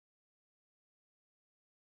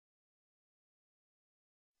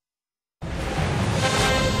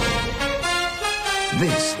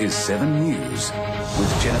This is 7 News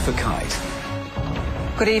with Jennifer Kite.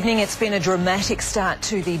 Good evening. It's been a dramatic start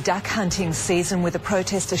to the duck hunting season with a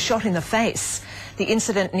protester shot in the face. The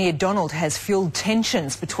incident near Donald has fuelled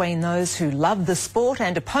tensions between those who love the sport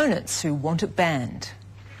and opponents who want it banned.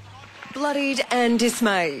 Bloodied and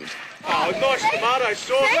dismayed. Oh, nice tomato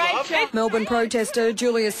sauce, love. Melbourne protester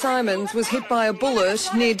Julia Simons was hit by a bullet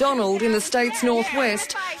near Donald in the state's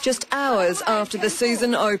northwest just hours after the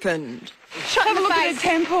season opened. Have a look at her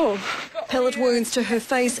temple. Pellet wounds to her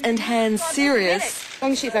face and hands serious. As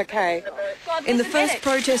long as she's okay. In the first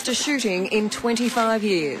protester shooting in 25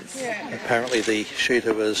 years. Apparently the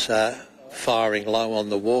shooter was firing low on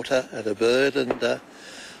the water at a bird and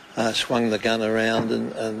swung the gun around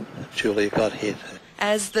and Julia got hit.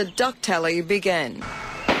 As the duck tally began.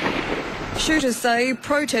 Shooters say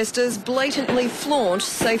protesters blatantly flaunt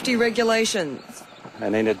safety regulations.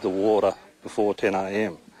 And entered the water before 10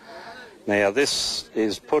 a.m. Now, this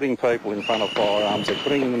is putting people in front of firearms, they're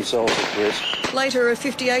putting themselves at risk. Later, a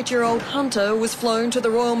 58-year-old hunter was flown to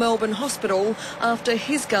the Royal Melbourne Hospital after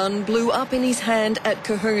his gun blew up in his hand at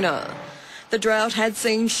Kahuna. The drought had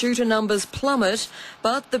seen shooter numbers plummet,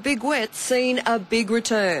 but the big wet's seen a big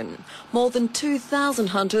return. More than 2,000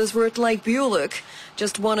 hunters were at Lake Bulick,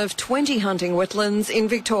 just one of 20 hunting wetlands in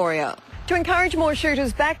Victoria. To encourage more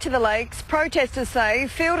shooters back to the lakes, protesters say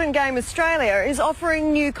Field and Game Australia is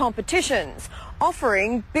offering new competitions,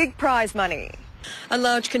 offering big prize money. A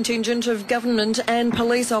large contingent of government and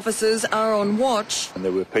police officers are on watch. And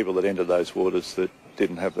there were people that entered those waters that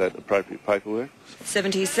didn't have that appropriate paperwork.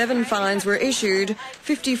 77 fines were issued,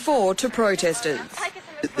 54 to protesters.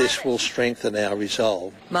 This will strengthen our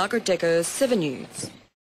resolve. Margaret Decker, 7 News.